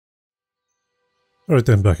Alright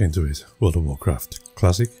then, back into it. World of Warcraft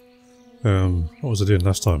Classic. What was I doing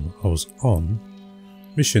last time? I was on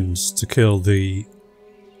missions to kill a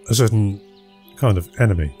certain kind of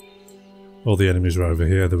enemy. All the enemies were over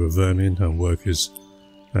here. There were vermin and workers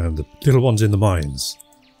and the little ones in the mines.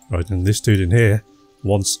 Right, and this dude in here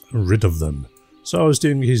wants rid of them. So I was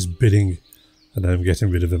doing his bidding and I'm getting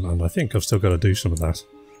rid of them, and I think I've still got to do some of that,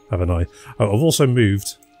 haven't I? I've also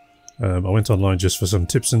moved. I went online just for some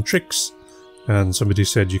tips and tricks, and somebody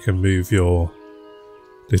said you can move your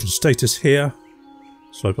little status here.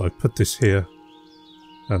 So I put this here,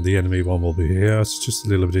 and the enemy one will be here. It's just a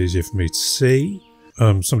little bit easier for me to see.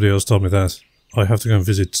 Somebody else told me that I have to go and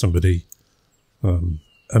visit somebody,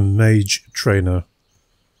 a mage trainer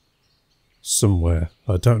somewhere.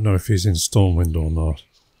 I don't know if he's in Stormwind or not,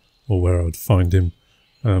 or where I would find him.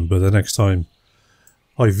 But the next time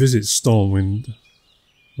I visit Stormwind,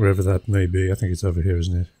 wherever that may be, I think it's over here,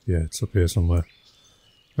 isn't it? Yeah, it's up here somewhere.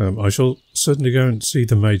 I shall certainly go and see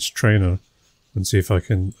the mage trainer and see if I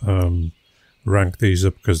can rank these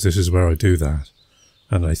up, because this is where I do that.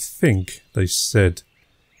 And I think they said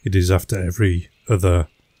it is after every other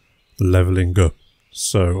leveling up.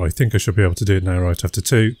 So I think I should be able to do it now right after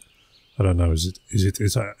 2. I don't know, is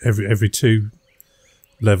that every 2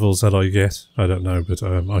 levels that I get? I don't know, but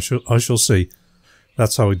I shall see.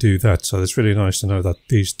 That's how I do that. So it's really nice to know that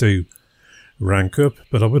these do rank up,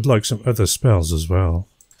 but I would like some other spells as well.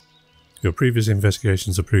 Your previous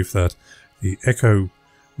investigations are proof that the Echo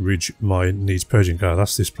Ridge mine needs purging. Ah,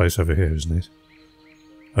 that's this place over here, isn't it?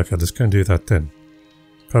 Okay, let's go and do that then.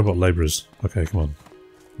 Cobalt labourers. Okay, come on.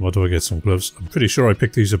 What do I get? Some gloves. I'm pretty sure I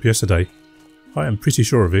picked these up yesterday. I am pretty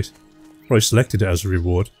sure of it. Or I selected it as a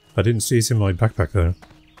reward. I didn't see it in my backpack though.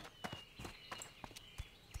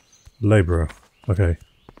 Labourer. Okay.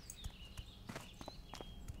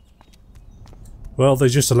 Well, they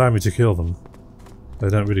just allow me to kill them. They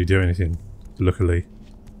don't really do anything, luckily.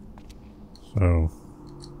 So,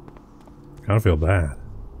 kind of feel bad.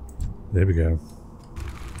 There we go.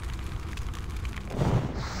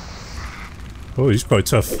 Oh, he's quite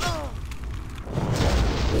tough.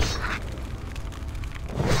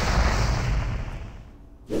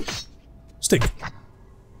 Stick.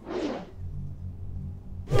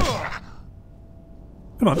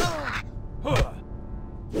 Come on.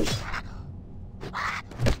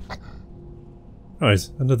 Right,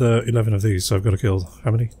 another 11 of these, so I've got to kill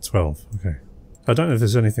how many? 12, okay. I don't know if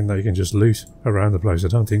there's anything that you can just loot around the place. I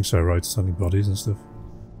don't think so, right? It's only bodies and stuff.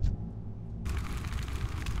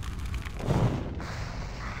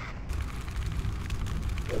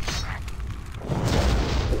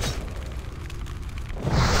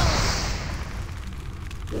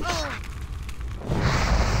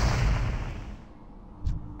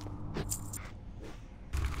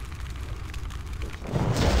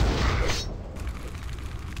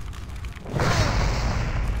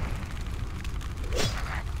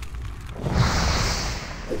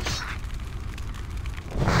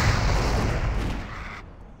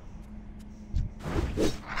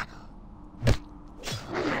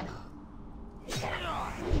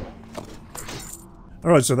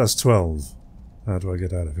 Alright, so that's 12. How do I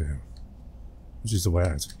get out of here? Which is the way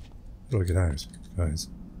out? How do I get out, guys?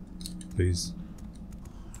 Please.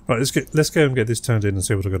 Right, let's go and get this turned in and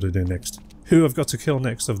see what I've got to do next. Who I've got to kill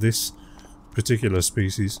next of this particular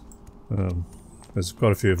species. There's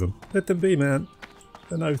quite a few of them. Let them be, man.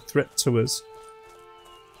 They're no threat to us.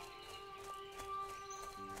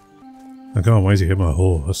 I can't wait to get my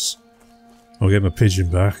horse. I'll get my pigeon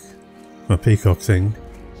back. My peacock thing.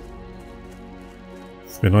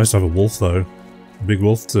 It'd be nice to have a wolf though. A big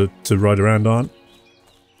wolf to ride around on.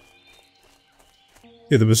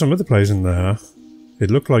 Yeah, there were some other players in there.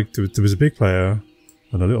 It looked like there was a big player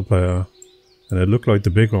and a little player, and it looked like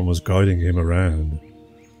the big one was guiding him around.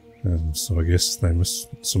 So I guess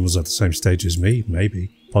someone's at the same stage as me,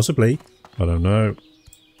 maybe. Possibly. I don't know.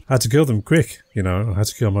 I had to kill them quick, you know. I had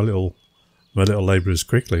to kill my little labourers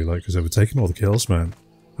quickly, like, because they were taking all the kills, man.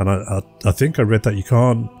 And I think I read that you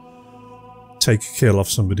can't take a kill off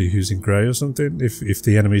somebody who's in grey or something. If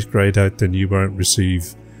the enemy's greyed out, then you won't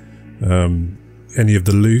receive any of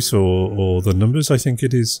the loot or the numbers, I think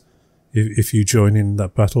it is, if you join in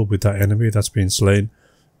that battle with that enemy that's been slain.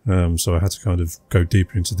 So I had to kind of go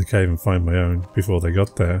deeper into the cave and find my own before they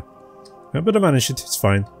got there. But I managed it, it's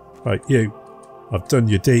fine. Right, you. I've done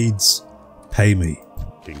your deeds. Pay me.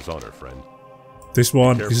 King's honor, friend. This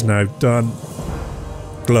one is now done.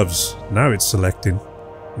 Gloves. Now it's selecting.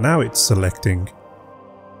 Now it's selecting.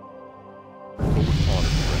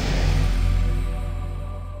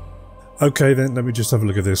 Okay then, let me just have a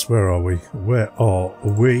look at this. Where are we? Where are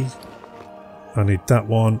we? I need that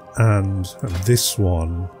one and this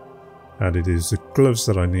one. And it is the gloves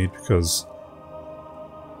that I need because...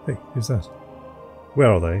 Hey, who's that?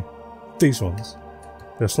 Where are they? These ones.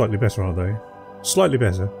 They're slightly better, aren't they? Slightly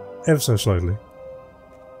better. Ever so slightly.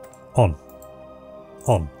 On.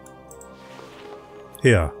 On.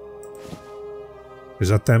 Here. Is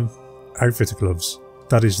that them? Outfitter gloves.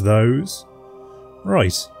 That is those.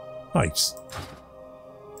 Right. Nice.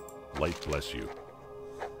 Light bless you.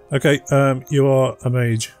 Okay, you are a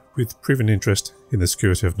mage with proven interest in the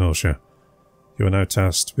security of Norcia. You are now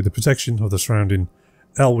tasked with the protection of the surrounding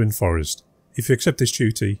Elwynn forest. If you accept this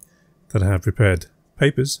duty, then I have prepared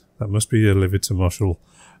papers that must be delivered to Marshal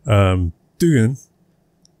Duhan.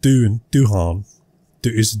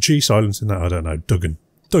 Is the G silent in that? I don't know.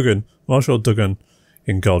 Duggan. Marshal Duggan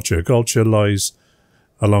in Gulcher. Gulcher lies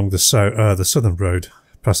along the southern road.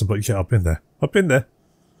 Past the yeah, I've been there.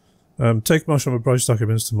 Take Marshal McBride's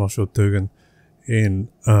documents to Marshal Duggan in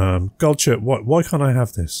Gulcher. Why can't I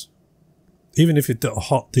have this? Even if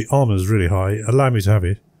the armour is really high, allow me to have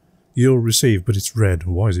it. You'll receive, but it's red.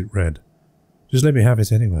 Why is it red? Just let me have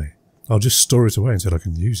it anyway. I'll just store it away until I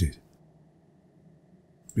can use it.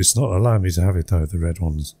 It's not allowing me to have it though, the red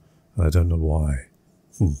ones. And I don't know why.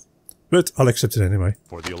 But I'll accept it anyway.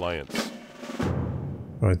 For the Alliance.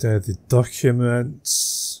 Right there, the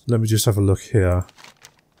documents. Let me just have a look here.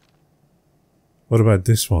 What about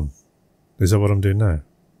this one? Is that what I'm doing now?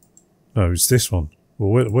 No, it's this one.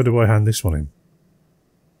 Well, where do I hand this one in?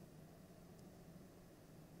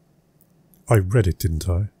 I read it, didn't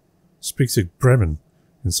I? Speak to Bremen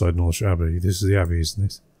inside North Abbey. This is the Abbey, isn't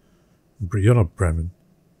it? You're not Bremen.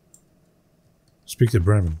 Speak to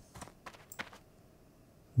Bremen.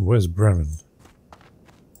 Where's Bremen?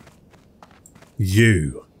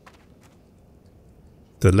 You.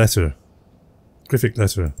 The letter. Glyphic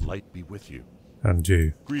letter. Light be with you. And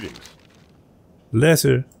you. Greetings.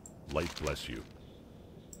 Letter. Light bless you.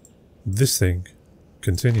 This thing.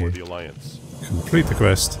 Continue. For the Alliance. Complete the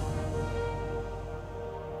quest.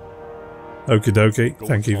 Okie dokie.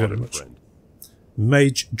 Thank you very much. Friend.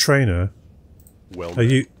 Mage trainer. Well Are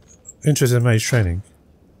you interested in mage training?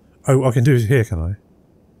 Oh, I can do it here, can I?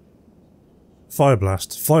 Fire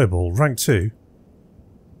blast. Fireball. Rank 2.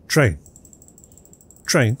 Train.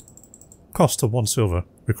 Train. Cost of 1 silver.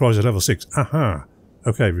 Requires a level 6. Aha!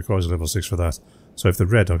 Okay, requires a level 6 for that. So if they're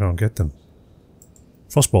red, I can't get them.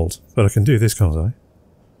 Frostbolt. But I can do this, can't I?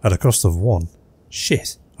 At a cost of 1.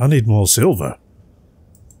 Shit. I need more silver.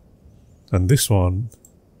 And this one...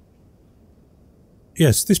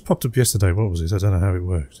 Yes, this popped up yesterday. What was it? I don't know how it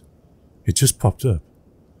worked. It just popped up.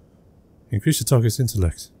 Increase the target's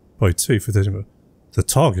intellect by 2 for 30 minutes. The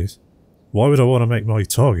target? Why would I want to make my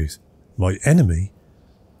target, my enemy,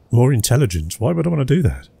 more intelligent? Why would I want to do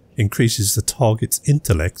that? Increases the target's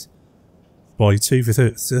intellect by 2 for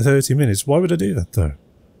 30 minutes. Why would I do that, though?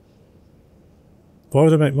 Why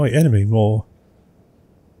would I make my enemy more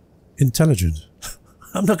intelligent?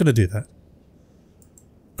 I'm not going to do that.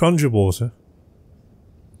 Conjure water.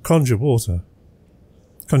 Conjure water.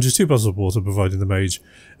 Conjures 2 bottles of water, providing the mage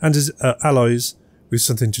and his allies with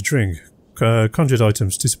something to drink. Conjured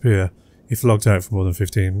items disappear if logged out for more than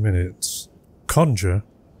 15 minutes. Conjure?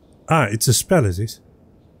 Ah, it's a spell, is it?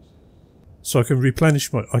 So I can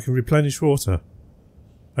replenish water.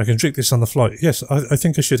 I can drink this on the fly. Yes, I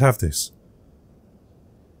think I should have this.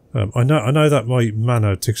 I know that my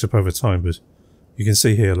mana ticks up over time, but you can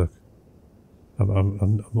see here, look.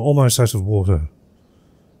 I'm almost out of water.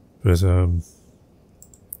 But, and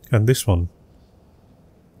this one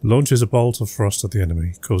launches a bolt of frost at the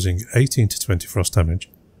enemy, causing 18 to 20 frost damage,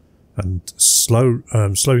 and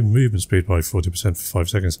slowing movement speed by 40% for 5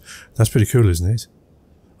 seconds. That's pretty cool, isn't it?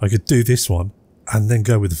 I could do this one, and then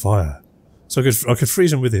go with the fire. So I could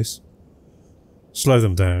freeze them with this, slow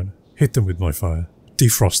them down, hit them with my fire,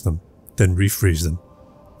 defrost them, then refreeze them,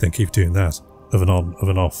 then keep doing that, of an on, of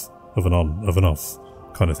an off, of an on, of an off,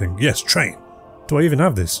 kind of thing. Yes, train! Do I even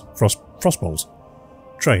have this? Frostbolt.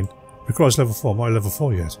 Train. Requires level 4. Am I level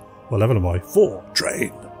 4 yet? What level am I? 4.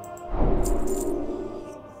 Train.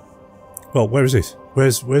 Well, where is it? Where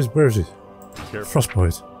is it?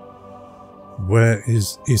 Frostbite. Where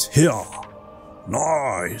is here?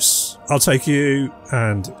 Nice. I'll take you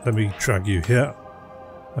and let me drag you here.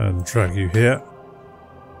 And drag you here.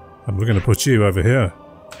 And we're going to put you over here.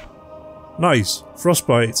 Nice.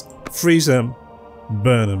 Frostbite. Freeze them.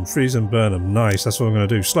 Burn them. Freeze them, burn them. Nice. That's what I'm going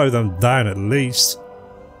to do. Slow them down at least.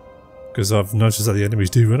 Because I've noticed that the enemies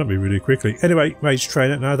do run at me really quickly. Anyway, mage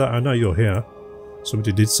trainer, now that I know you're here.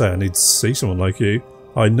 Somebody did say I need to see someone like you.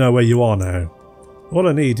 I know where you are now. All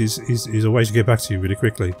I need is a way to get back to you really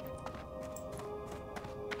quickly.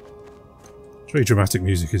 It's really dramatic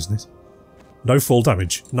music, isn't it? No fall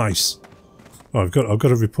damage. Nice. Oh, I've got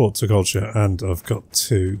to report to culture, and I've got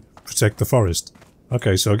to protect the forest.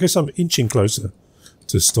 Okay, so I guess I'm inching closer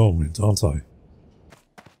to Stormwind, aren't I?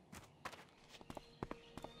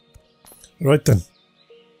 Right then.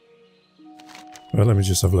 Well, let me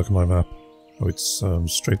just have a look at my map. Oh, it's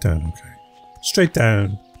straight down, okay. Straight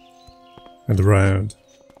down. And around.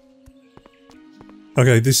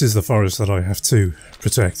 Okay, this is the forest that I have to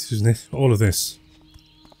protect, isn't it? All of this.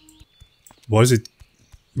 Why is it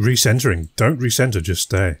recentering? Don't recenter, just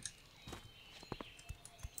stay.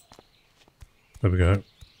 There we go.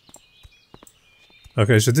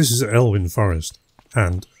 Okay, so this is Elwynn Forest,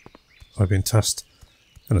 and I've been tasked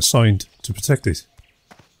and assigned to protect it.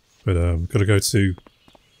 But got to go to...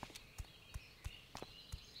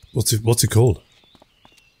 What's it called?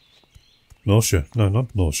 Nausea. No,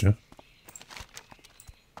 not nausea.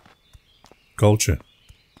 Culture.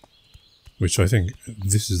 Which I think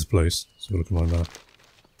this is the place. So look at my map.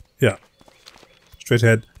 Yeah. Straight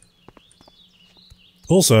ahead.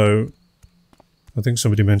 Also, I think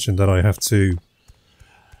somebody mentioned that I have to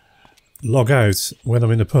log out when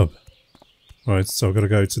I'm in a pub. Right, so I've got to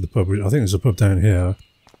go to the pub. I think there's a pub down here.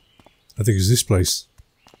 I think it's this place.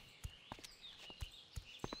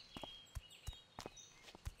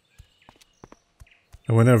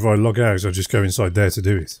 And whenever I log out, I just go inside there to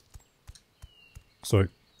do it. So,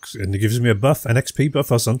 and it gives me a buff, an XP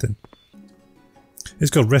buff or something.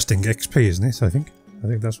 It's called resting XP, isn't it? I think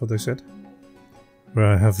that's what they said. Where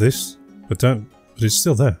I have this, but it's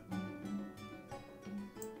still there.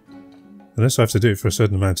 Unless I have to do it for a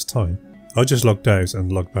certain amount of time. I just logged out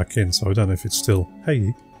and logged back in, so I don't know if it's still... Hey,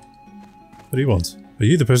 what do you want? Are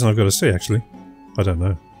you the person I've got to see, actually? I don't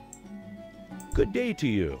know. Good day to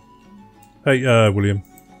you. Hey, William.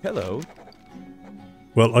 Hello.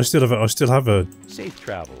 Well, I still have a Safe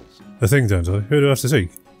travels. a thing, don't I? Who do I have to see?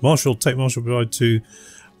 Marshall, take Marshall Bride to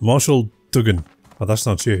Marshall Duggan. Oh, that's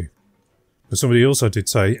not you. But somebody also did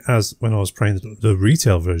say, as when I was playing the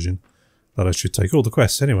retail version, that I should take all the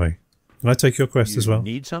quests anyway. Can I take your quest as well?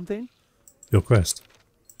 Need something? Your quest.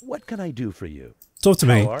 What can I do for you? Talk to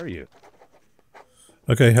me. How are you?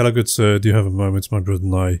 Okay, hello good sir. Do you have a moment? My brother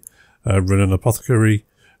and I run an apothecary,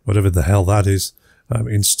 whatever the hell that is,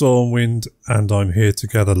 in Stormwind, and I'm here to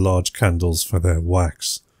gather large candles for their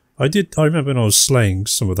wax. I remember when I was slaying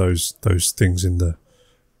some of those things in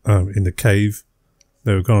the cave.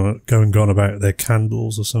 They were going about their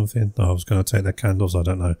candles or something. I was going to take their candles, I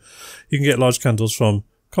don't know. You can get large candles from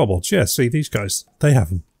kobolds. Yeah, see, these guys, they have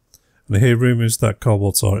them. And I hear rumours that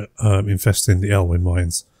kobolds are infesting the Elwynn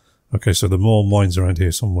mines. Okay, so there are more mines around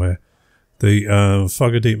here somewhere. The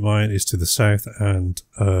Foggerdeep mine is to the south, and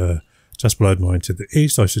Jasperlode mine to the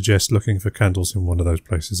east. I suggest looking for candles in one of those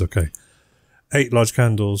places. Okay, 8 large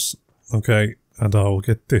candles. Okay, and I'll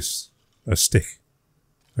get this, a stick.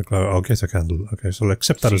 I'll get a candle. Okay, so I'll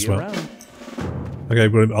accept that as well. Okay,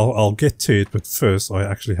 well, I'll get to it, but first I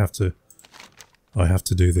actually have to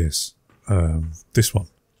do this. This one.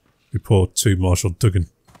 Report to Marshall Duggan.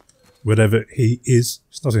 Whatever he is.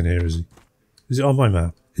 He's not in here, is he? Is he on my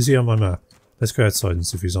map? Is he on my map? Let's go outside and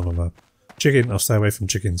see if he's on my map. Chicken, I'll stay away from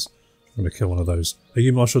chickens. I'm going to kill one of those. Are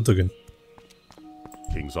you Marshall Duggan?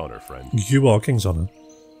 King's honor, friend. You are King's honor.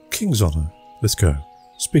 King's honor. Let's go.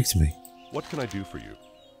 Speak to me. What can I do for you?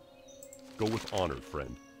 Go with honor,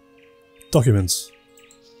 friend. Documents.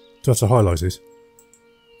 Do I have to highlight it?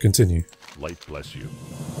 Continue. Light bless you.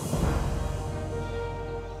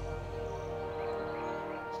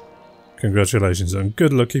 Congratulations and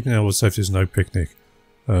good luck keeping Elwynn safe. There's no picnic.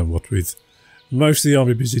 What with most of the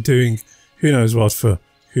army busy doing who knows what for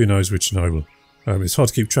who knows which noble. It's hard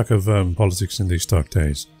to keep track of politics in these dark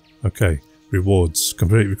days. Okay, rewards,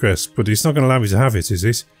 complete request, but it's not going to allow me to have it, is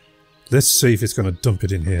it? Let's see if it's going to dump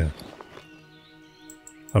it in here.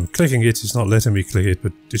 I'm clicking it, it's not letting me click it,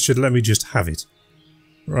 but it should let me just have it.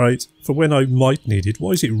 Right, for when I might need it.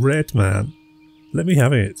 Why is it red, man? Let me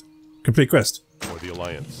have it. Complete quest. For the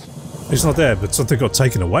Alliance. It's not there, but something got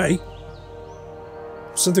taken away.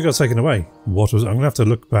 Something got taken away. What was? I'm gonna have to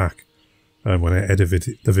look back when I edit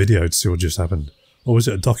the video to see what just happened. Or was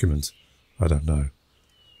it a document? I don't know.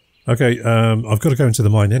 Okay, I've got to go into the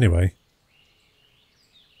mine anyway.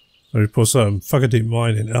 I report Foggerdeep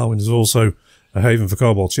mine in Elwynn is also a haven for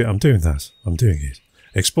kobolds. Yeah, I'm doing that. I'm doing it.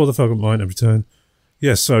 Explore the Foggerdeep mine and return.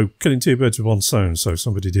 Yes, so killing 2 birds with 1 stone. So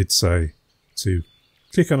somebody did say to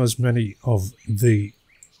click on as many of the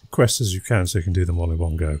quests as you can so you can do them all in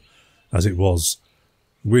one go. As it was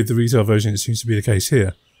with the retail version, it seems to be the case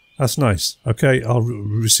here. That's nice. Okay, I'll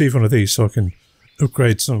receive one of these so I can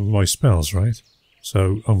upgrade some of my spells, right?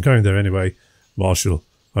 So I'm going there anyway. Marshall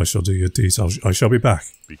I shall do your deeds. I shall be back.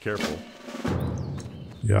 Be careful.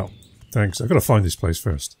 Yeah, thanks. I've got to find this place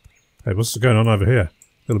first. Hey, what's going on over here? A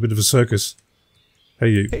little bit of a circus. Hey,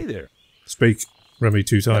 you. Hey there. Speak. Remy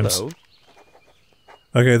 2 times. Hello.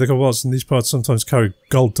 Okay, the kobolds in these parts sometimes carry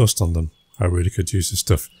gold dust on them. I really could use this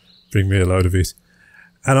stuff. Bring me a load of it.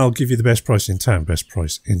 And I'll give you the best price in town. Best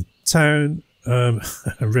price in town.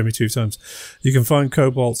 Remy 2 times. You can find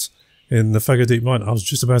kobolds in the Fagadeep mine. I was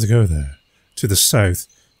just about to go there. To the south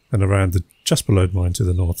and around the Jasperlode mine to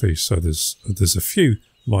the northeast. So there's a few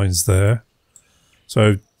mines there.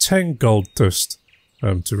 So 10 gold dust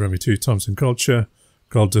to Remy 2 times in culture.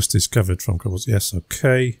 Gold dust is covered from kobolds. Yes,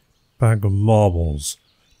 okay. Bag of marbles.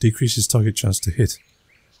 Decreases target chance to hit.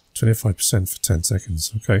 25% for 10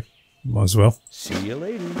 seconds. Okay. Might as well. See you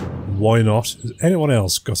later. Why not? Has anyone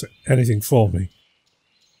else got anything for me?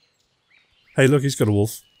 Hey, look, he's got a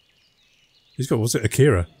wolf. He's got, what's it,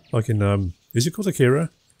 Akira? Like in, is it called Akira?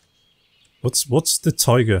 What's the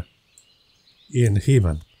tiger in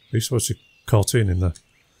He-Man? I used to watch a cartoon in the,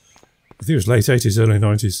 I think it was late 80s, early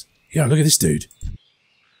 90s. Yeah, look at this dude.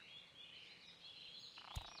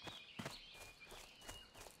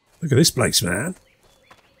 Look at this place, man.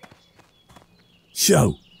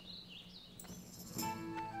 Show.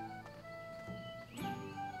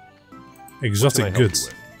 Exotic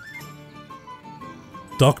goods.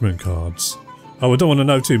 Darkmoon cards. Oh, I don't want to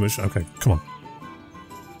know too much. Okay, come on.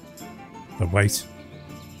 Oh, wait.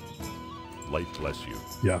 Light bless you.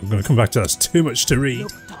 Yeah, I'm going to come back to that. That's too much to read.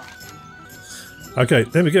 Okay,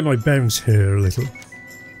 let me get my bearings here a little.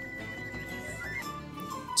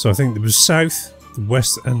 So I think it was south, the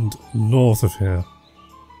west and north of here.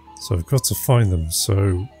 So I've got to find them.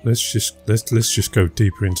 So let's just go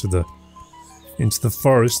deeper into the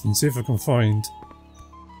forest and see if I can find.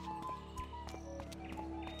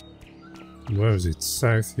 Where is it?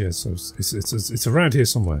 South? Yeah, so it's around here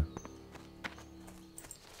somewhere.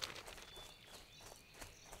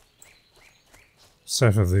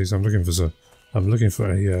 South of these, I'm looking for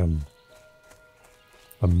a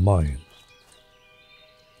mine.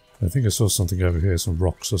 I think I saw something over here, some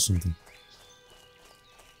rocks or something.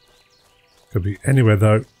 Could be anywhere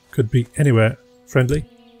though. Could be anywhere. Friendly?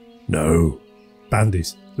 No.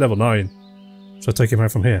 Bandits. Level 9. Shall I take him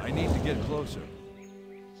out from here? I need to get closer.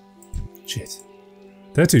 Shit.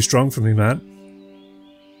 They're too strong for me, man.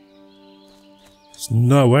 There's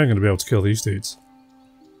no way I'm going to be able to kill these dudes.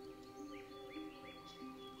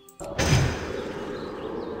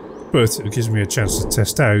 But it gives me a chance to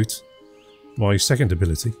test out my second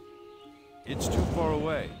ability. It's too far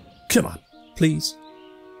away. Come on, please.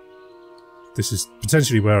 This is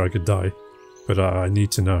potentially where I could die, but I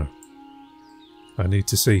need to know. I need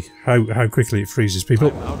to see how quickly it freezes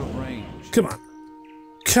people. I'm out of range. Come on.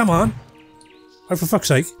 Come on. Oh, for fuck's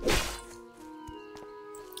sake.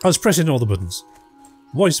 I was pressing all the buttons.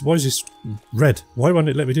 Why is this red? Why won't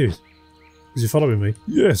it let me do it? Is he following me?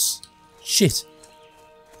 Yes. Shit.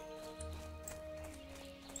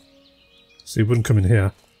 So he wouldn't come in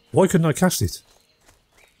here. Why couldn't I cast it?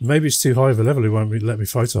 Maybe it's too high of a level, it won't let me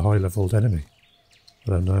fight a high-leveled enemy. I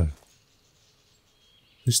don't know.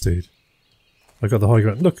 This dude. I got the high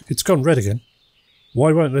ground. Look, it's gone red again.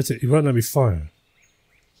 Why won't it won't let me fire?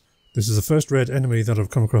 This is the first red enemy that I've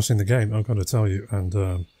come across in the game, I'm going to tell you,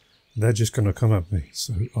 and they're just going to come at me.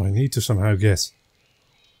 So I need to somehow get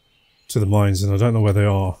to the mines, and I don't know where they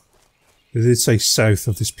are. They did say south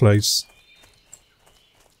of this place.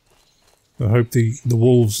 I hope the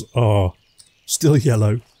wolves are still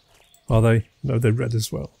yellow. Are they? No, they're red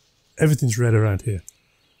as well. Everything's red around here.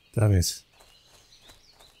 Damn it.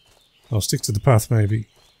 I'll stick to the path, maybe.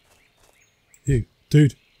 You,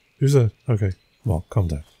 dude. Who's that? Okay. Come on, calm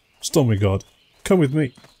down. Stormy God, come with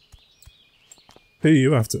me. Who are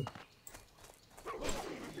you after? Do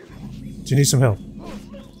you need some help?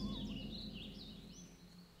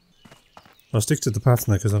 I'll stick to the path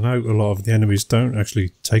now, because I know a lot of the enemies don't actually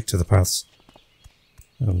take to the paths.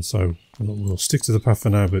 And so we'll stick to the path for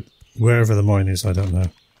now, but wherever the mine is, I don't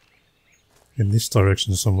know. In this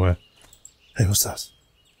direction somewhere. Hey, what's that?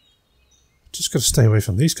 Just gotta stay away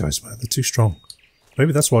from these guys, man. They're too strong.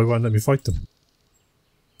 Maybe that's why it won't let me fight them.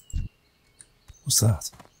 What's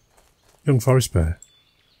that? Young forest bear.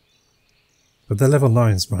 But they're level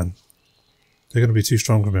 9s, man. They're gonna be too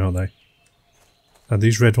strong for me, aren't they? And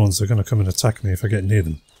these red ones are gonna come and attack me if I get near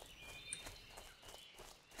them.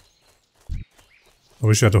 I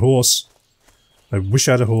wish I had a horse. I wish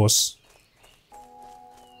I had a horse.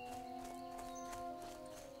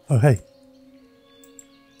 Oh, hey.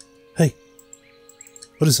 Hey.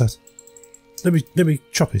 What is that? Let me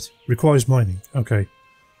chop it. Requires mining. Okay.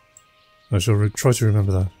 I shall try to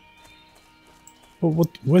remember that. What?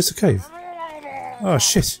 Where's the cave? Oh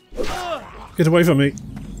shit! Get away from me!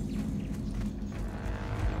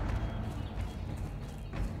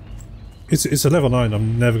 It's a level 9.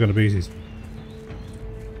 I'm never going to beat it.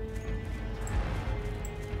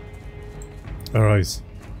 All right.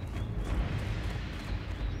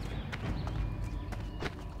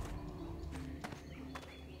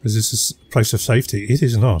 Is this a place of safety? It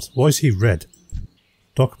is not. Why is he red?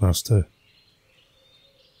 Dockmaster.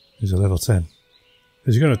 He's a level 10.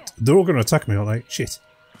 Is he gonna? They're all gonna attack me, aren't they? Shit.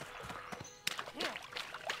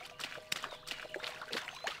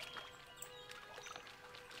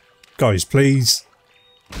 Guys, please.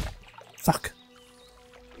 Fuck.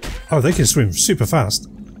 Oh, they can swim super fast.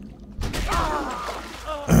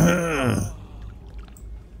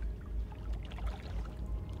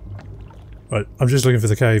 Right, I'm just looking for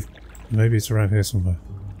the cave. Maybe it's around here somewhere.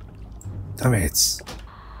 Damn it.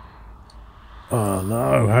 Oh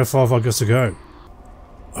no, how far have I got to go?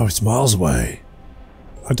 Oh, it's miles away.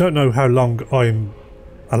 I don't know how long I'm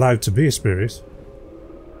allowed to be a spirit.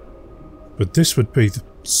 But this would be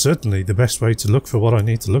certainly the best way to look for what I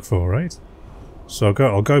need to look for, right? So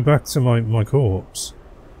I'll go back to my corpse.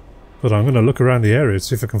 But I'm going to look around the area to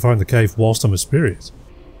see if I can find the cave whilst I'm a spirit.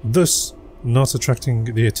 Thus, not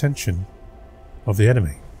attracting the attention of the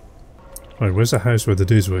enemy. Right, where's the house where the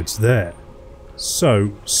dudes were? It's there.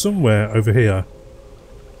 So, somewhere over here,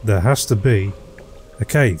 there has to be a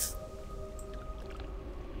cave.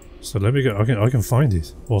 So let me go. I can find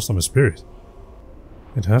it whilst I'm a spirit.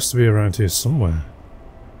 It has to be around here somewhere.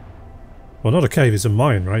 Well, not a cave, it's a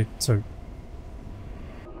mine, right? So...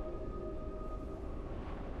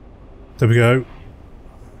 there we go.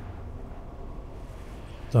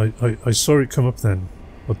 I saw it come up then.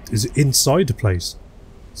 What, is it inside the place?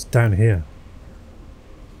 It's down here.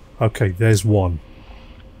 Okay, there's one.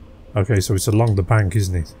 Okay, so it's along the bank,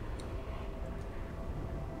 isn't it?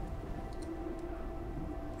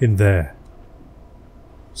 In there.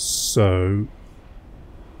 So...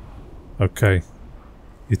 okay.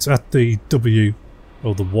 It's at the W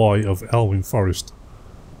or the Y of Elwynn Forest.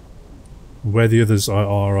 Where the others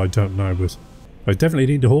are, I don't know, but I definitely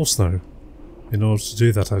need a horse though. In order to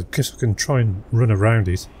do that, I guess I can try and run around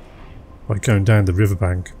it by going down the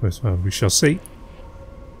riverbank, but we shall see.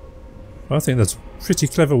 I think that's a pretty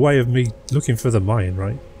clever way of me looking for the mine,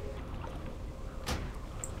 right?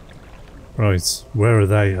 Right, where are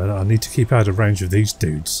they? I need to keep out of range of these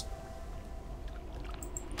dudes.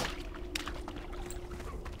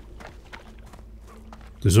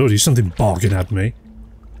 There's already something barking at me.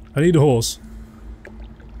 I need a horse.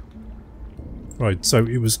 Right, so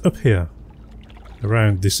it was up here.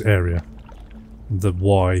 Around this area. The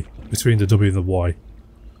Y. Between the W and the Y.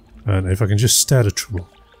 And if I can just stay out of trouble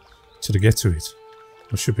till I get to it,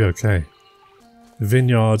 I should be okay. The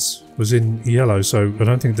vineyards was in yellow, so I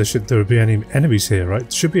don't think there would be any enemies here, right?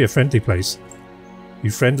 It should be a friendly place.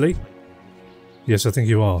 You friendly? Yes, I think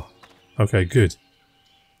you are. Okay, good.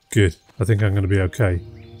 Good. I think I'm going to be okay.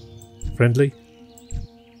 Friendly?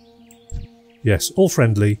 Yes, all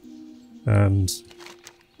friendly. And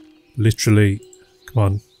literally, come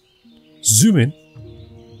on. Zoom in.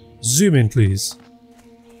 Zoom in, please.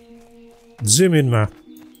 Zoom in, map.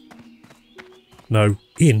 No,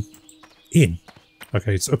 in. In.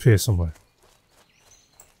 Okay, it's up here somewhere.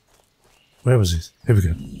 Where was it? Here we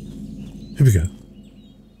go. Here we go.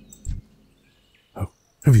 Oh,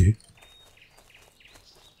 over you.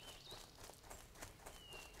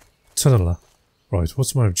 Ta-da-la. Right,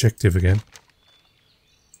 what's my objective again?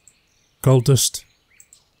 Gold dust.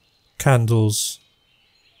 Candles.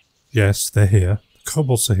 Yes, they're here. The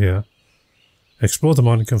kobolds are here. Explore the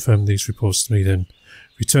mine and confirm these reports to me, then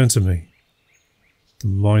return to me. The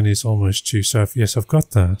mine is almost due south. Yes, I've got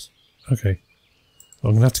that. Okay.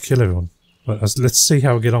 I'm going to have to kill everyone. But let's see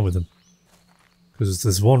how we get on with them. Because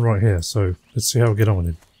there's one right here, so let's see how we get on with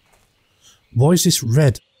him. Why is this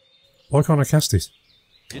red? Why can't I cast it?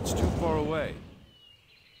 It's too far away.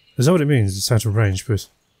 Is that what it means? It's out of range, but...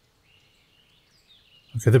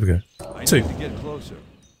 okay, there we go. I Two. need to get closer.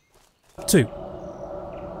 2.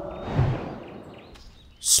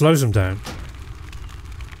 Slows them down.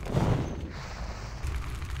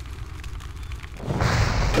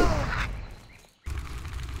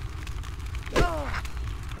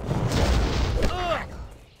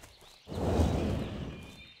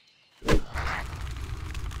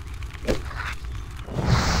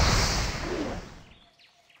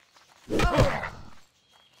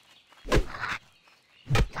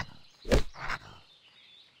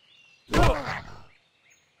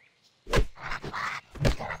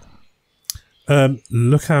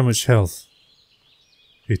 Look how much health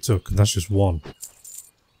he took. That's just one.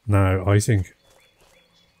 Now, I think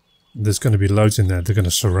There's going to be loads in there. They're going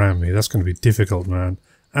to surround me. That's going to be difficult, man.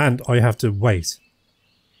 And I have to wait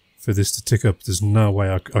for this to tick up. There's no way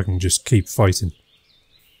I can just keep fighting.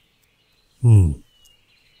 I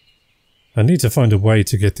need to find a way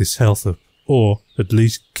to get this health up. Or at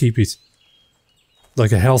least keep it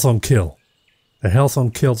like a health on kill. A health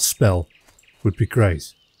on kill spell would be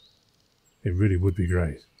great. It really would be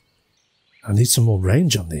great. I need some more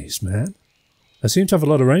range on these, man. I seem to have a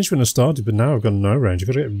lot of range when I started, but now I've got no range. I've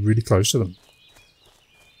got to get really close to them.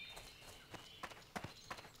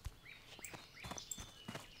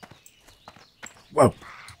 Whoa!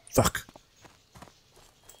 Fuck.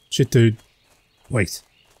 Shit, dude. Wait.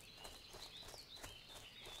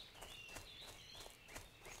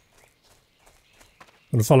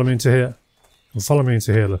 Gonna follow me into here. Follow me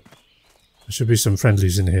into here, look. There should be some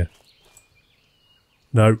friendlies in here.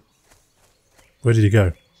 No. Where did he go?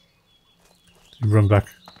 Did he run back?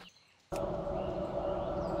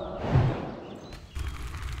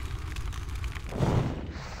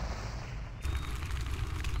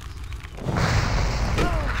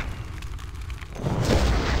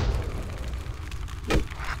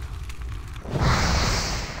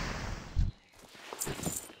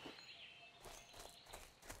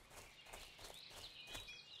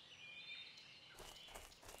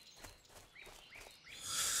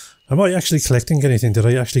 Am I actually collecting anything? Did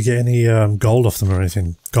I actually get any gold off them or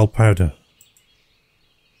anything? Gold powder?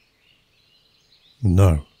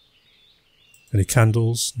 No. Any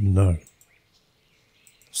candles? No.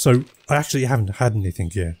 So I actually haven't had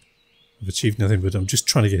anything yet. I've achieved nothing, but I'm just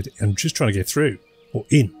trying to get through or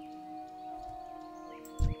in.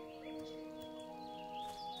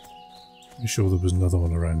 I'm sure there was another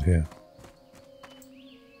one around here.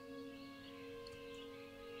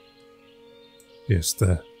 Yes,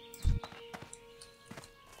 there.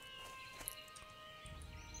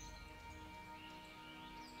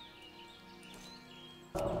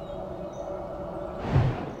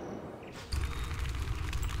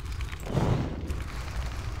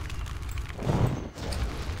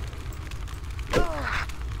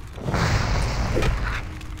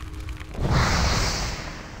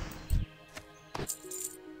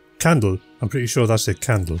 Candle. I'm pretty sure that's a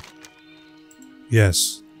candle.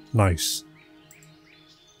 Yes. Nice.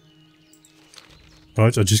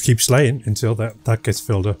 Right, I'll just keep slaying until that gets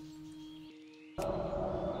filled up.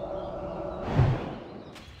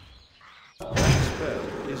 That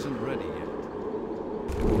spell isn't ready yet.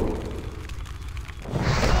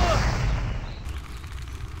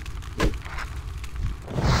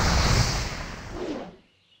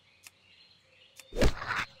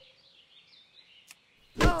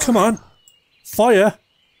 Come on! Fire!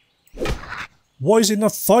 Why is it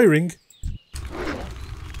not firing?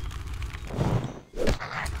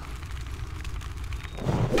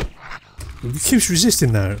 It keeps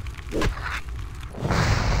resisting now.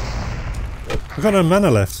 I've got no mana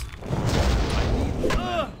left.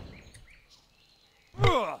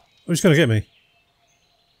 Oh, he's gonna get me.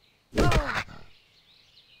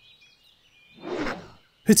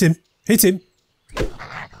 Hit him! Hit him!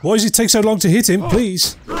 Why does it take so long to hit him,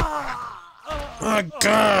 please? Oh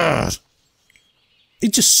god! He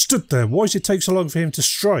just stood there. Why does it take so long for him to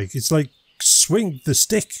strike? It's like, swing the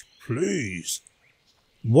stick, please.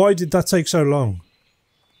 Why did that take so long?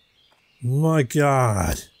 My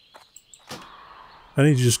god. And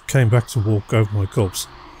he just came back to walk over my corpse.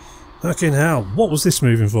 Fucking hell, what was this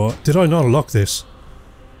moving for? Did I not lock this?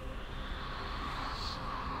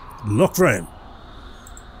 Lock frame.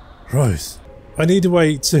 Right. I need a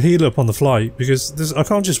way to heal up on the fly, because I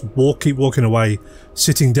can't just keep walking away,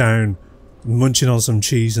 sitting down, munching on some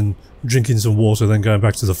cheese and drinking some water, then going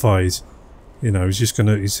back to the fight. You know,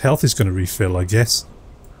 his health is gonna refill, I guess.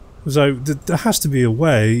 So, there has to be a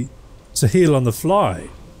way to heal on the fly.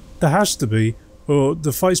 There has to be, or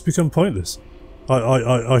the fights become pointless.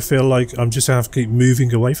 I feel like I'm just gonna have to keep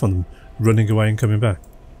moving away from them, running away and coming back.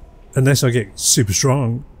 Unless I get super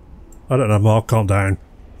strong. I don't know, Mark, calm down.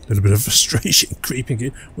 A little bit of frustration creeping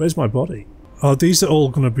in. Where's my body? Oh, these are all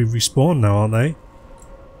going to be respawned now, aren't they?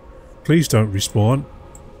 Please don't respawn.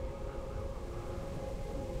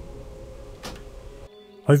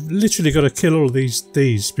 I've literally got to kill all these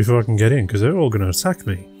before I can get in, because they're all going to attack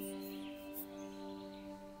me.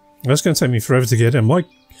 That's going to take me forever to get in. I might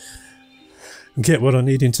get what I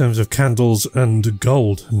need in terms of candles and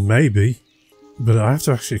gold, maybe. But I have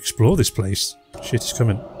to actually explore this place. Shit is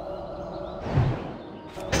coming.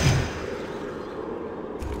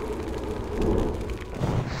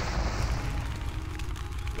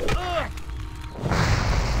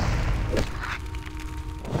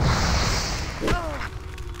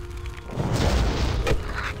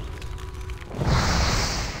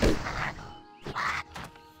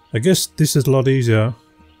 I guess this is a lot easier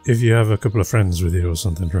if you have a couple of friends with you or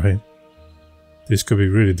something, right? This could be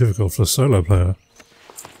really difficult for a solo player.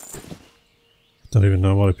 Don't even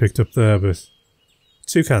know what I picked up there, but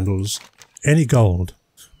 2 candles, any gold,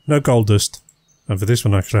 no gold dust, and for this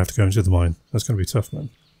one I actually have to go into the mine. That's going to be tough, man.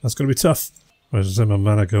 That's going to be tough. Whereas I said my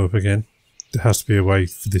mana go up again. There has to be a way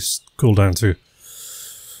for this cooldown to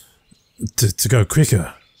go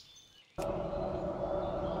quicker.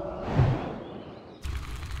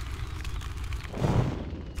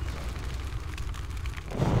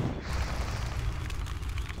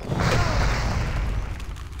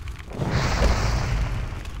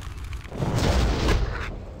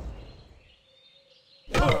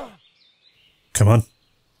 Come on.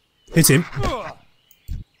 Hit him.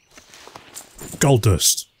 Gold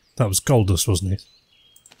dust. That was gold dust, wasn't it?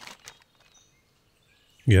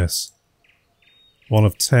 Yes. 1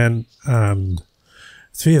 of 10 and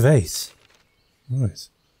 3 of 8. Right.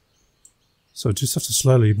 So I just have to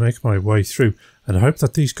slowly make my way through and hope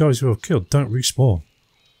that these guys who I've killed don't respawn.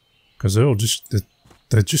 Because they're all just...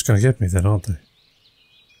 they're just going to get me then, aren't they?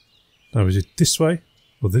 Now, is it this way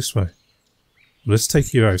or this way? Let's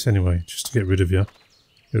take you out anyway, just to get rid of you.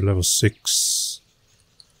 You're level 6.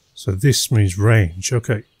 So this means range,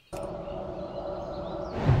 okay.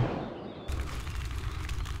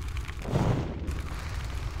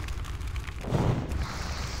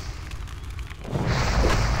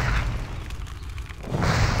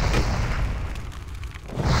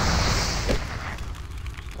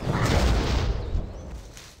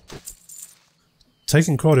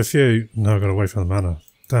 Taking quite a few. No, I've got to wait for the mana.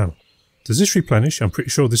 Damn. Does this replenish? I'm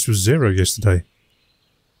pretty sure this was 0 yesterday.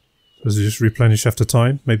 Does it just replenish after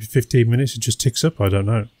time? Maybe 15 minutes? It just ticks up? I don't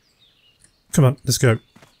know. Come on, let's go.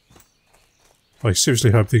 I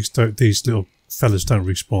seriously hope these little fellas don't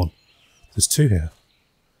respawn. There's 2 here.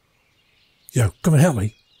 Yo, come and help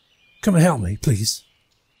me. Come and help me, please.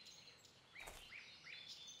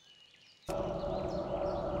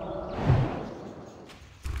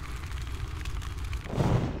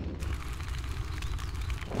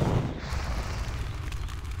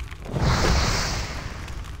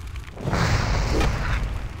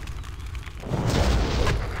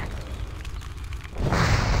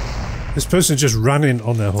 This person just ran in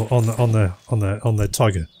on their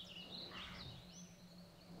tiger.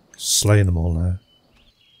 Slaying them all now.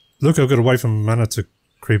 Look, I've got to wait for mana to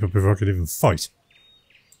creep up before I can even fight.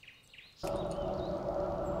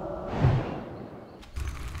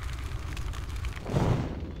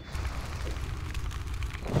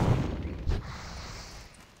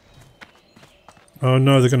 Oh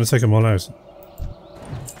no, they're going to take them all out.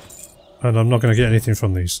 And I'm not going to get anything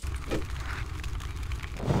from these.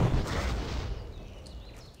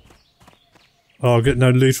 Oh, I'll get no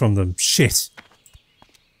loot from them. Shit.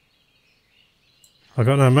 I've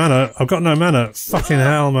got no mana. I've got no mana. Fucking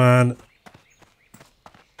hell, man.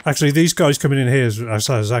 Actually, these guys coming in here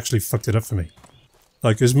has actually fucked it up for me.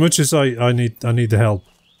 Like, as much as I need the help,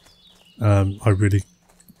 I really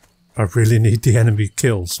need the enemy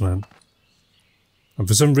kills, man. And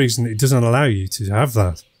for some reason, it doesn't allow you to have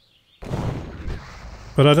that.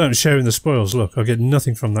 But I don't share in the spoils. Look, I get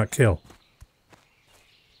nothing from that kill.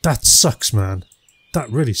 That sucks, man. That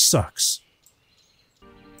really sucks.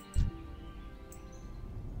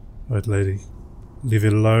 Right, lady. Leave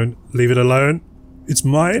it alone. Leave it alone. It's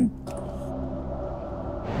mine.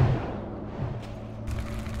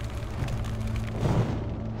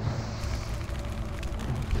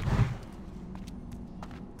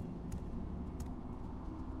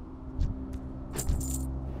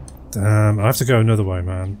 Damn, I have to go another way,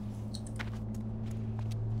 man.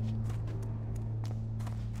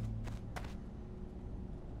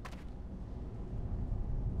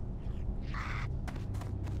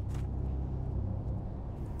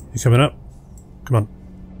 You coming up? Come on.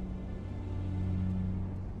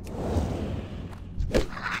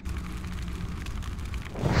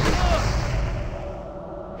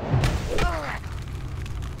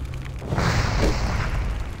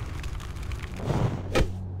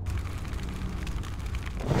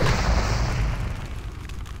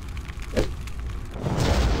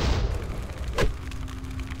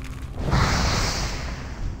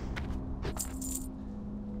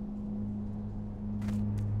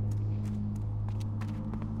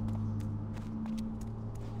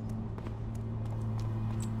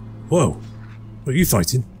 Whoa! What are you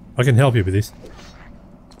fighting? I can help you with this.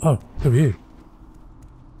 Oh, who are you?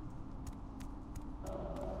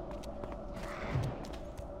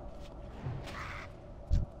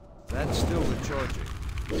 That's still recharging.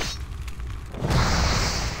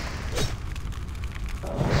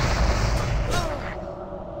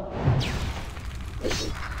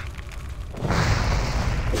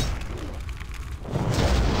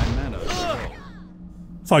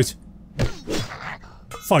 Fight!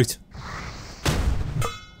 Fight!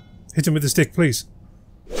 Hit him with the stick, please.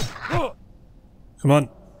 Come on.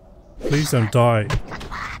 Please don't die.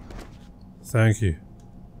 Thank you.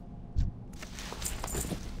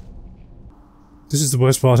 This is the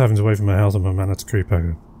worst part, having to wait for my health and my mana to creep back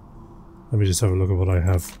up. Let me just have a look at what I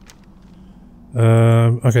have.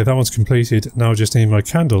 Okay, that one's completed. Now I just need my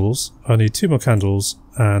candles. I need 2 more candles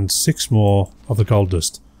and 6 more of the gold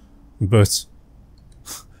dust. But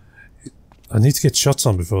I need to get shots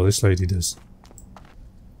on before this lady does.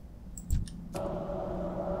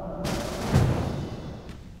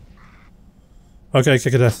 Okay,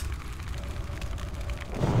 kick of death.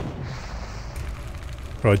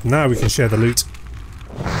 Right, now we can share the loot.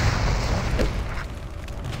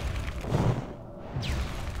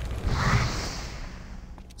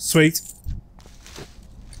 Sweet.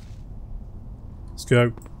 Let's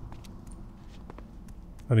go.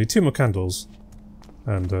 I need 2 more candles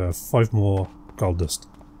and 5 more gold dust.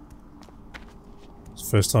 It's the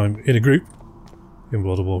first time in a group in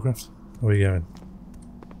World of Warcraft. Where are you going?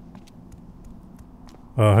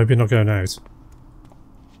 Oh, I hope you're not going out.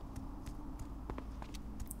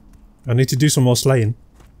 I need to do some more slaying,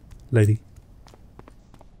 lady.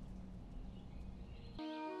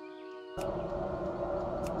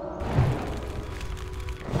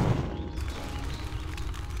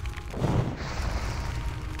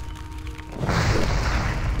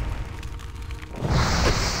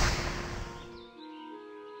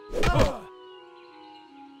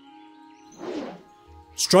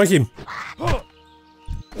 Strike him!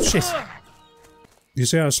 Shit! You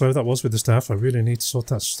see how slow that was with the staff? I really need to sort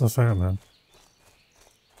that stuff out, man.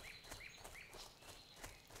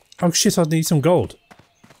 Oh shit, I need some gold.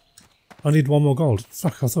 I need 1 more gold.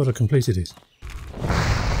 Fuck, I thought I completed it.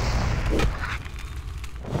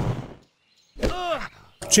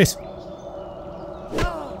 Shit!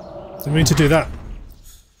 Didn't mean to do that.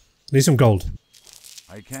 Need some gold.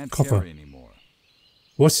 I can't Copper. carry anymore.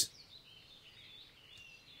 What?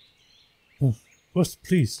 Oh, what?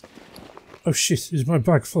 Please. Oh shit, is my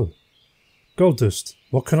bag full? Gold dust.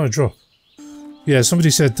 What can I drop? Yeah, somebody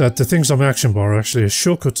said that the things on my action bar are actually a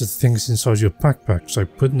shortcut to the things inside your backpack. So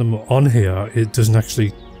putting them on here, it doesn't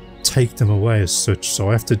actually take them away as such. So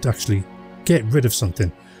I have to actually get rid of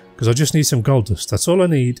something. Because I just need some gold dust. That's all I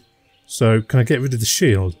need. So can I get rid of the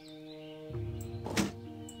shield?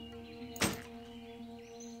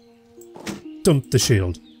 Dump the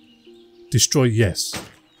shield. Destroy, yes.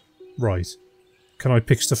 Right. Can I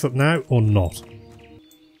pick stuff up now or not?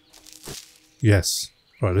 Yes.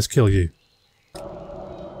 Right, let's kill you.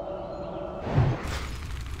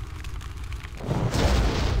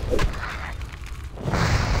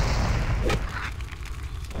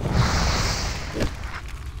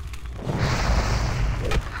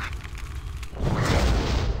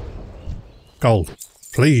 Gold.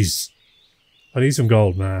 Please. I need some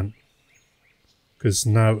gold, man. Because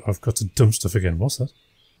now I've got to dump stuff again. What's that?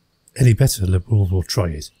 Any better? We'll try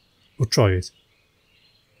it. We'll try it.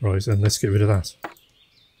 Right, and let's get rid of that.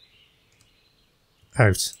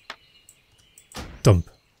 Out. Dump.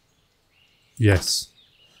 Yes.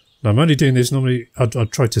 Now I'm only doing this, normally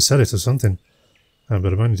I'd try to sell it or something. But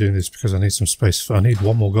I'm only doing this because I need some space. I need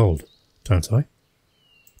 1 more gold. Don't I?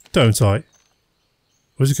 Don't I?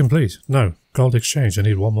 Was it complete? No. Gold exchange. I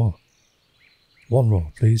need 1 more. 1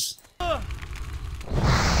 more, please.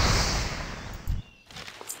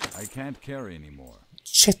 I can't carry anymore.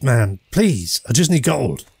 Shit, man. Please. I just need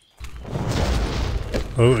gold.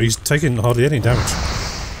 Oh, he's taking hardly any damage.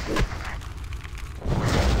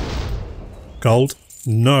 Gold?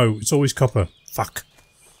 No, it's always copper. Fuck.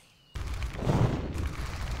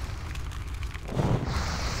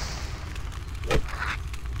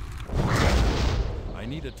 I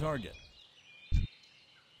need a target.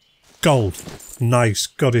 Gold. Nice.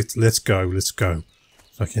 Got it. Let's go. Let's go.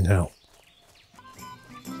 Fucking hell.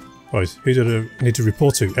 Right, who did I need to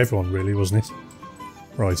report to? Everyone, really, wasn't it?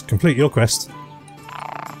 Right, complete your quest.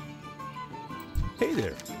 Hey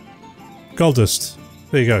there. Gold dust.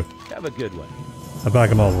 There you go. Have a good one. A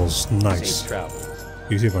bag of marbles. Nice. Safe travel.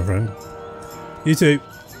 You too, my friend. You too.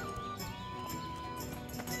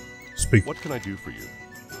 Speak. What can I do for you?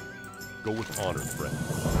 Go with honor, friend.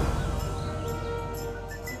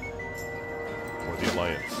 For the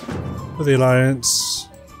Alliance. For the Alliance.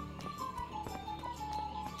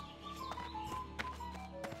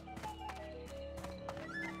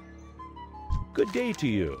 Good day to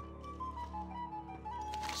you.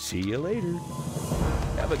 See you later.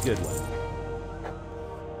 Have a good one.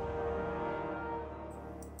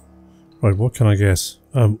 Right, what can I get?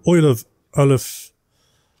 Oil of Olaf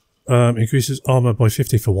increases armor by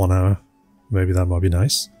 50 for 1 hour. Maybe that might be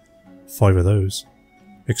nice. 5 of those.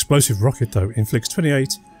 Explosive rocket though inflicts 28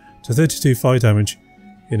 to 32 fire damage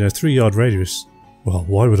in a 3-yard radius. Well,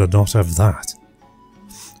 why would I not have that?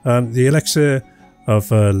 The elixir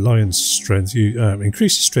of lion's strength, you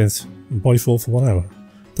increase strength by 4 for 1 hour.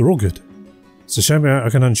 They're all good. It's a shame I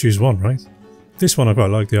can only choose one, right? This one I quite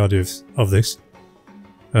like the idea of this.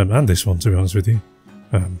 And this one, to be honest with you.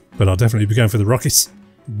 But I'll definitely be going for the rockets.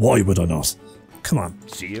 Why would I not? Come on.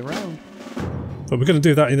 See you around. But we're going to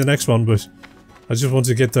do that in the next one, but I just wanted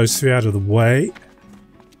to get those 3 out of the way.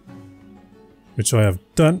 Which I have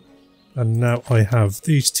done. And now I have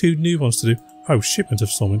these 2 new ones to do. Oh, shipment of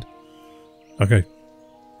Stormwind. Okay.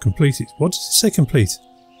 Completed. What did it say complete?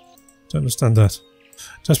 Don't understand that.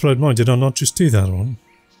 Desperate Mind, did I not just do that one?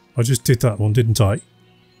 I just did that one, didn't I?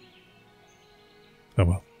 Oh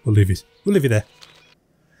well, we'll leave it. We'll leave it there.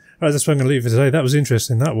 Alright, that's where I'm going to leave it today. That was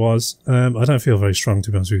interesting. That was. I don't feel very strong,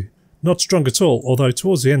 to be honest with you. Not strong at all, although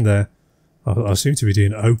towards the end there, I seem to be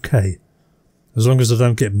doing okay. As long as I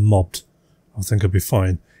don't get mobbed, I think I'll be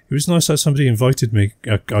fine. It was nice that somebody invited me.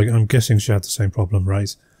 I'm guessing she had the same problem,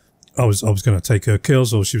 right? I was going to take her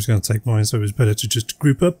kills, or she was going to take mine, so it was better to just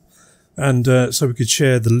group up. And so we could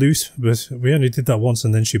share the loot, but we only did that once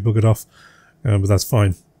and then she buggered off. But that's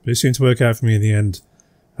fine. But it seemed to work out for me in the end.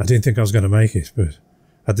 I didn't think I was going to make it, but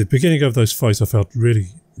at the beginning of those fights I felt really,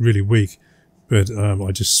 really weak. But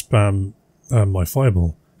I just spam my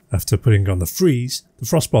fireball after putting on the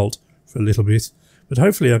frostbolt for a little bit. But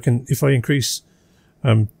hopefully I can, if I increase,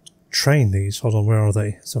 train these. Hold on, where are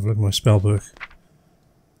they? Let's have a look at my spell book.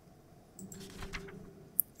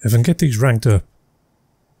 If I can get these ranked up,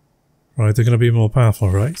 right, they're going to be more powerful,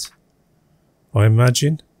 right? I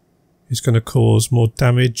imagine it's going to cause more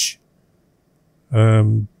damage.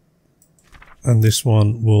 And this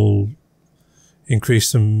one will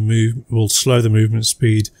increase the will slow the movement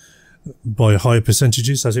speed by higher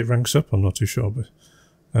percentages as it ranks up. I'm not too sure, but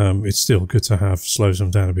it's still good to have slows them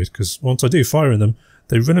down a bit, because once I do fire in them,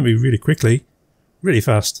 they run at me really quickly, really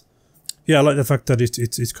fast. Yeah, I like the fact that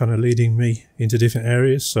it's kind of leading me into different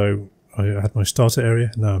areas. So I had my starter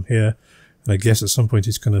area, now I'm here, and I guess at some point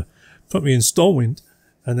it's going to put me in Stormwind,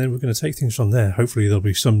 and then we're going to take things from there. Hopefully there'll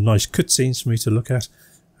be some nice cutscenes for me to look at,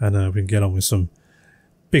 and we can get on with some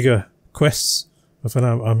bigger quests. But for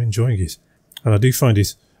now, I'm enjoying it, and I do find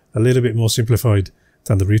it a little bit more simplified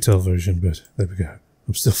than the retail version. But there we go.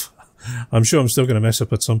 I'm sure I'm still going to mess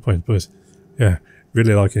up at some point, but yeah,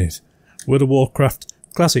 really liking it. World of Warcraft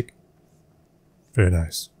Classic. Very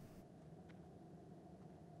nice.